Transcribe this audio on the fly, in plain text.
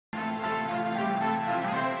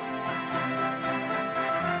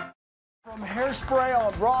From Hairspray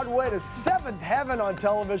on Broadway to Seventh Heaven on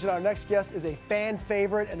television, our next guest is a fan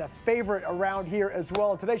favorite and a favorite around here as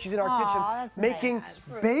well. And today she's in our kitchen making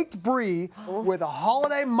baked brie with a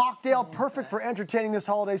holiday mocktail, perfect for entertaining this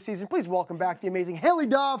holiday season. Please welcome back the amazing Haley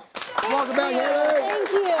Duff. Welcome back, Haley. Thank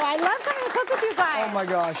you. I love coming to cook with you guys. Oh my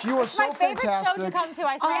gosh, you are so fantastic. My favorite show to come to.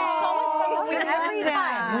 I spend so much fun with you every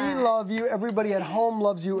time. We love you. Everybody at home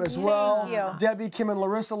loves you as well. Thank you. Debbie, Kim, and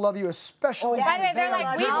Larissa love you especially. By the way, they're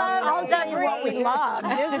like, we love I'll tell you what we love.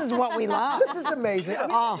 This is what we love. This is amazing. I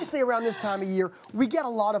mean, obviously around this time of year, we get a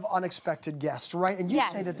lot of unexpected guests, right? And you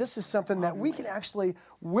say that this is something that we can actually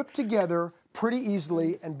whip together pretty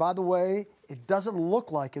easily. And by the way, it doesn't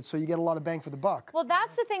look like it, so you get a lot of bang for the buck. Well,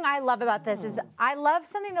 that's the thing I love about this is I love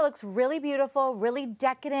something that looks really beautiful, really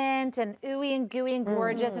decadent and ooey and gooey and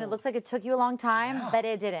gorgeous, and it looks like it took you a long time, but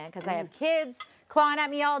it didn't, because I have kids clawing at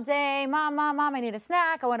me all day. Mom, I need a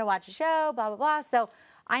snack. I want to watch a show, blah, blah, blah. So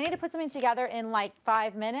I need to put something together in like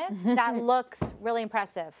 5 minutes that looks really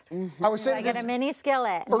impressive. I was saying I get a mini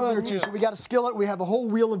skillet. earlier too, so we got a skillet, we have a whole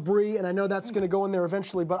wheel of brie, and I know that's going to go in there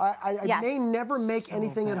eventually, but I may never make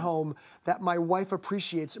anything at home that my wife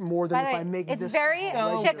appreciates more than if I make this. It's very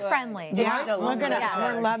chick-friendly. Yeah, look at us.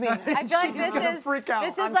 We're loving it. I feel like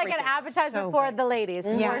this is like an appetizer for the ladies,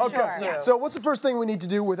 for sure. Okay, so what's the first thing we need to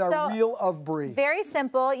do with our wheel of brie? Very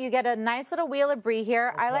simple. You get a nice little wheel of brie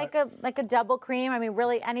here. I like a double cream. I mean,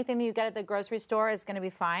 really, anything that you get at the grocery store is going to be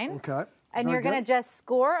fine. Okay. And you're going to just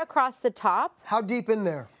score across the top. How deep in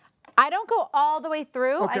there? I don't go all the way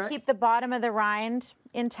through. Okay. I keep the bottom of the rind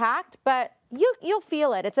intact, but you'll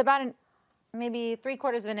feel it. It's about maybe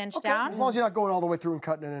 3/4 of an inch down. As long as you're not going all the way through and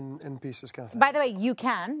cutting it in pieces, kind of thing. By the way, you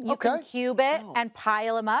can. You can cube it and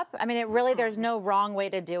pile them up. I mean, it really, there's no wrong way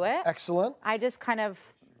to do it. Excellent. I just kind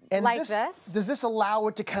of And like this. Does this allow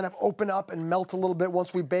it to kind of open up and melt a little bit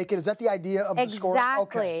once we bake it? Is that the idea of the scoring?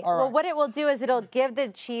 Exactly. Okay, all right. Well, what it will do is it'll give the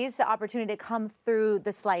cheese the opportunity to come through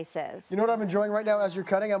the slices. You know what I'm enjoying right now as you're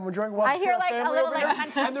cutting? I'm enjoying watching I hear like family a little over here,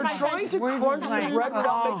 like and they're trying to crunch the bread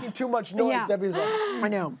without making too much noise. Yeah. Debbie's like, I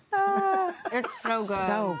know. It's so good.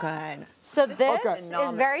 So good. So this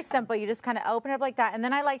is very simple. You just kind of open it up like that, and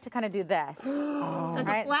then I like to kind of do this. Like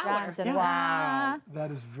right? a flower. Dun, dun, wow.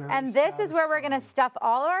 that is very And this is where we're going to stuff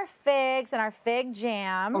all of our figs and our fig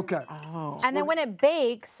jam. Okay. And then when it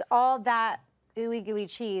bakes, all that ooey gooey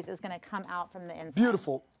cheese is going to come out from the inside.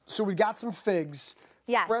 Beautiful. So we got some figs.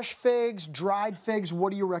 Yes. Fresh figs, dried figs,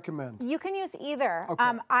 what do you recommend? You can use either.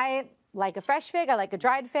 Okay. I like a fresh fig. I like a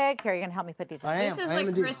dried fig. Here, you're going to help me put these in. This is like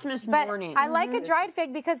indeed. Christmas But morning. I like a dried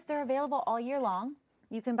fig because they're available all year long.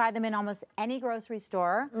 You can buy them in almost any grocery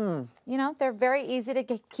store. You know, they're very easy to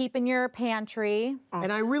keep in your pantry.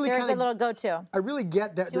 And I really They're a kind good of little go-to. I really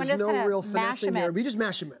get that So you there's wanna just no kinda real mash finesse in them there. in. But you just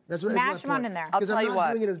mash them in. That's what Mash them on in there. Because I'm I'll tell not you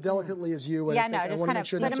what. doing it as delicately as you. And Yeah, I think no, I just wanna kind make of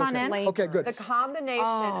sure put that's them on okay. in. Okay, good. The combination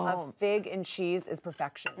of fig and cheese is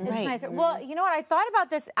perfection. It's nice. Well, you know what? I thought about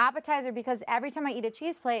this appetizer because every time I eat a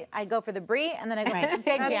cheese plate, I go for the brie and then I go for the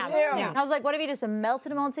fig jam. And I was like, what if you just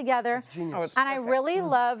melted them all together? That's genius. And I really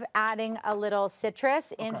love adding a little citrus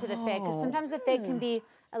into the fig because sometimes the fig can be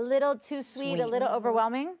a little too sweet, a little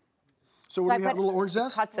overwhelming. So what do we have? A little orange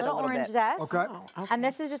zest? Cuts it a Little little orange bit. zest. Okay. And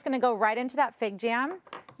this is just going to go right into that fig jam.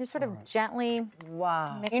 Just sort of gently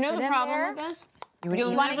mix You know it the in problem there. with this?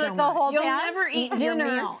 You want to eat the whole You'll pan? never eat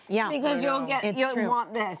dinner because you'll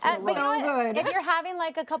want this. It's But you know so what? good. If you're having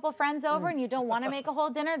like a couple friends over and you don't want to make a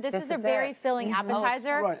whole dinner, this is a very filling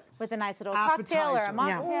appetizer with a nice little cocktail or a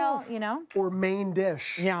mocktail, you know? Or main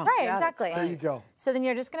dish. Yeah. Right, exactly. There you go. So then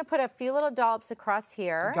you're just going to put a few little dollops across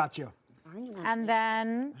here. Gotcha. And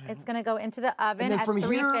then it's going to go into the oven And then at from here,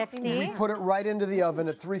 350. we put it right into the oven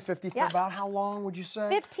at 350 for Yeah. about how long would you say?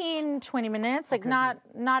 15, 20 minutes, like not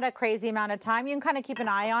a crazy amount of time. You can kind of keep an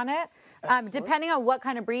eye on it. Depending on what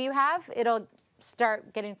kind of brie you have, it'll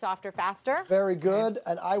start getting softer faster. Very good,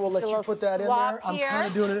 and I will let A you little put that in swap there. I'm here. kind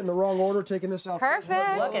of doing it in the wrong order, taking this out. first.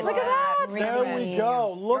 Perfect. Look Look at that. There we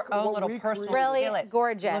go. Look Your own what little we personal created. Really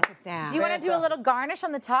gorgeous. Look at that. Do you want to do a little garnish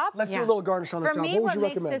on the top? Let's do a little garnish on the For top. me, What would what you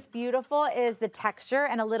makes recommend? this beautiful is the texture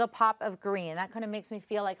and a little pop of green. That kind of makes me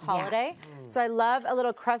feel like holiday. So I love a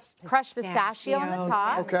little crushed pistachio on the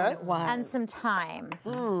top. Okay. And some thyme.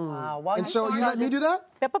 And so you let me do that?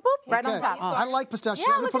 Boop, boop, boop, right on Okay. top. I like pistachio.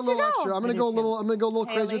 Yeah, I'm gonna look put a at you little go. extra. I'm gonna go a little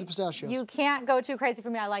crazy with the pistachios. You can't go too crazy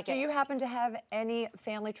for me. I like Do it. you happen to have any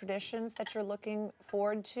family traditions that you're looking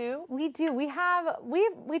forward to? We do. We try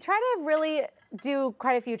to really do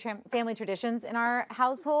quite a few family traditions in our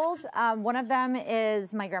household. One of them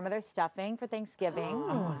is my grandmother's stuffing for Thanksgiving.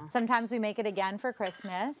 Sometimes we make it again for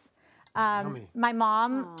Christmas. My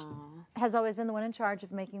mom has always been the one in charge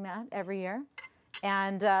of making that every year.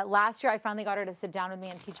 And last year, I finally got her to sit down with me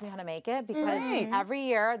and teach me how to make it because every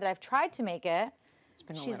year that I've tried to make it,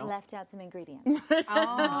 she's left out some ingredients.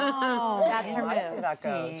 Oh, that's her move. That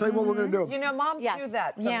goes. Tell you what we're going to do. You know, moms do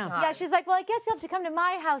that sometimes. Yeah, she's like, well, I guess you'll have to come to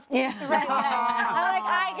my house to eat the right way. I'm like,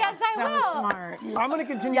 I guess I will. Smart. I'm going to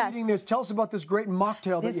continue eating this. Tell us about this great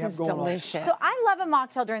mocktail that you have going delicious. So I love a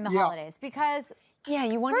mocktail during the holidays because yeah,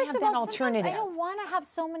 you want to have that alternative. I don't want to have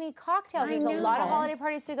so many cocktails. There's a lot of holiday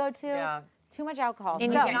parties to go to. Yeah. Too much alcohol.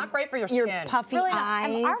 And it's not great for your skin. Your puffy really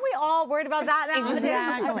eyes. And aren't we all worried about that now?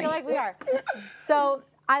 Exactly. I feel like we are. So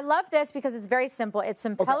I love this because it's very simple. It's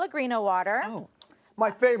some Pellegrino water. Oh.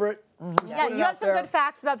 My favorite. Yeah, you have some good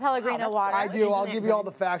facts about Pellegrino water. I do. I'll give you all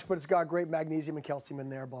the facts, but it's got great magnesium and calcium in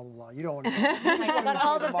there, blah, blah, blah. You don't want to It's got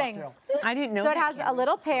all the things. I didn't know So it has a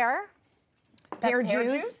little pear. pear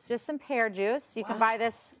juice. Just some pear juice. You can buy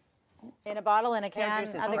this in a bottle, in a can,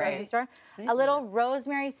 at the grocery store. A little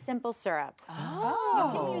rosemary simple syrup. You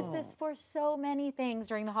can use this for so many things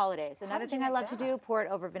during the holidays. Another thing I love to do, pour it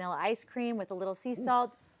over vanilla ice cream with a little sea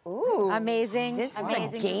salt. Ooh, amazing this is a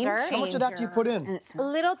amazing game dessert. How much of that do you put in? A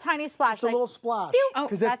little tiny splash. Just a little splash.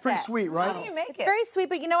 Because that's pretty sweet, right? How do you make it? It's very sweet,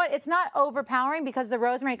 but you know what? It's not overpowering because the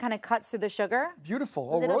rosemary kind of cuts through the sugar. Beautiful.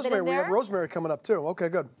 Oh, little bit rosemary. in We have there. rosemary coming up too. Okay,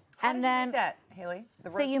 good. And then Make that, Haley. The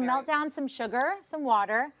so you rosemary. melt down some sugar, some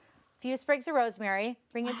water, a few sprigs of rosemary,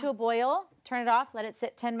 bring it to a boil, turn it off, let it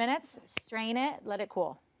sit 10 minutes, strain it, let it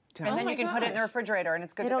cool. And then you can put it in the refrigerator and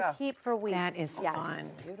it's good to It'll go. keep for weeks. That is fun.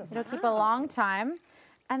 It'll keep a long time.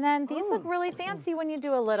 And then these look really fancy when you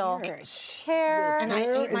do a little pear. And I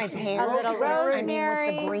ate my It's pear. a little I mean,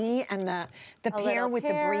 rosemary. with the brie and the pear little with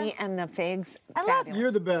pear. the brie and the figs. And look, Fabulous.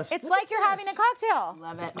 You're the best. it's like you're having a cocktail.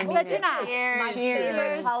 Love it. But you're not. My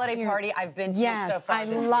favorite holiday party I've been to Yes, so far I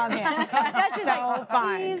this love year. it. That's just So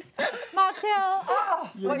fun. cheese,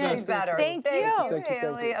 mocktail. You're What the could be best. better? Thank you. Thank you,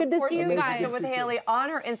 Haley. thank you. Of Good to course, see you you guys. connect with Haley on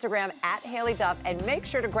her Instagram @HaleyDuff, and make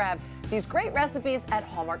sure to grab these great recipes at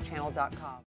hallmarkchannel.com.